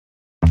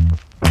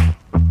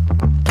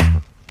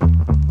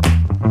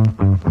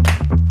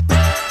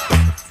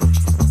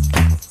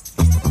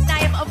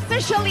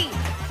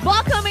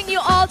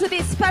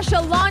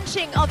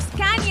launching of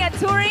Scania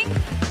Touring,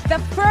 the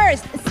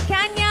first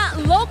Scania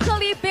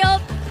locally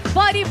built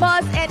body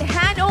bus and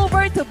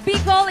handover to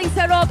Bicol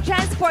Isarog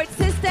Transport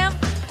System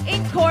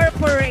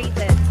Incorporated.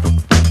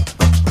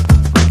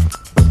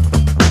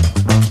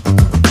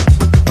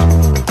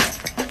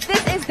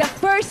 This is the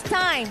first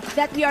time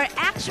that we are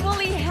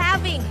actually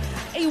having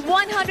a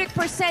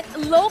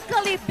 100%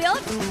 locally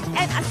built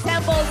and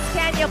assembled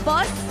Scania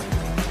bus.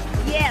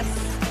 Yes,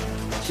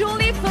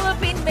 truly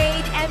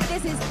Philippine-made, and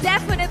this is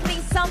definitely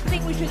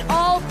something we should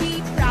all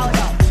be proud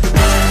of.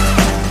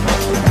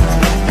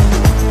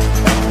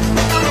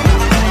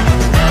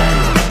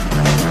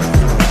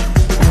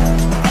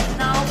 And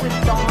now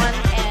with Dawn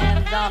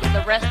and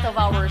the rest of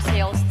our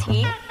sales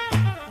team,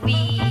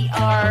 we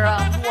are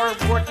who are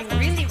working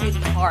really,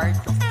 really hard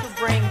to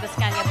bring the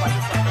Scania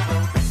buses on the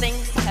road.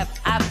 Things have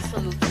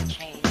absolutely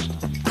changed.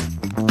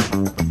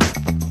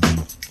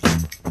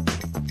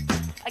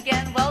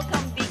 Again,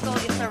 welcome Bicol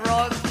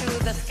Isarog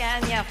to the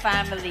Scania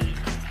family.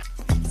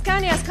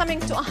 Scania is coming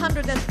to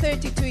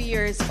 132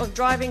 years of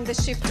driving the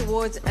shift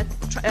towards a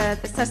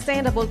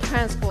sustainable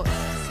transport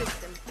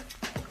system.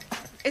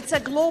 It's a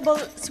global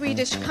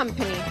Swedish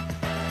company,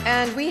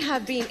 and we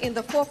have been in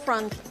the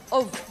forefront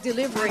of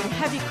delivering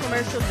heavy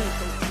commercial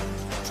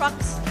vehicles,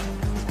 trucks,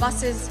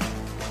 buses,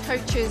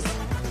 coaches,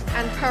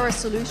 and power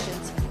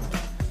solutions.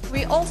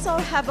 We also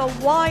have a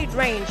wide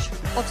range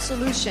of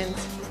solutions,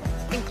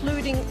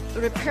 including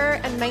repair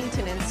and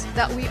maintenance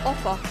that we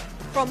offer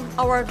from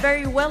our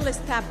very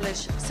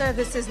well-established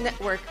services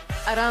network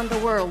around the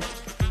world.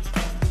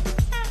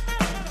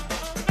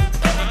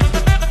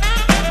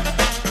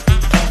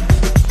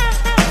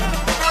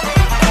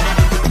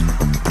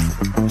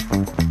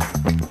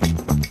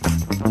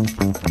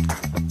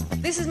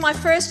 This is my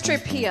first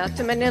trip here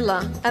to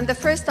Manila, and the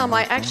first time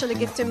I actually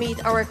get to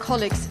meet our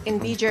colleagues in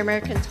BJ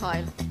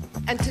Mercantile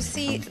and to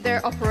see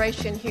their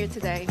operation here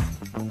today.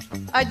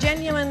 I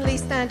genuinely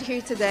stand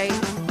here today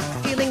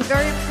feeling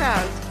very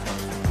proud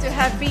to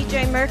have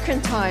BJ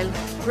Mercantile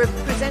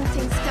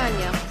representing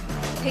Scania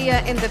here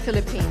in the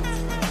Philippines.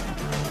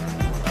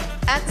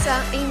 At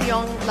sa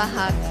inyong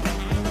lahat,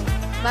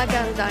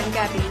 magandang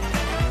gabi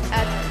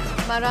at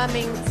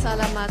maraming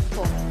salamat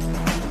po.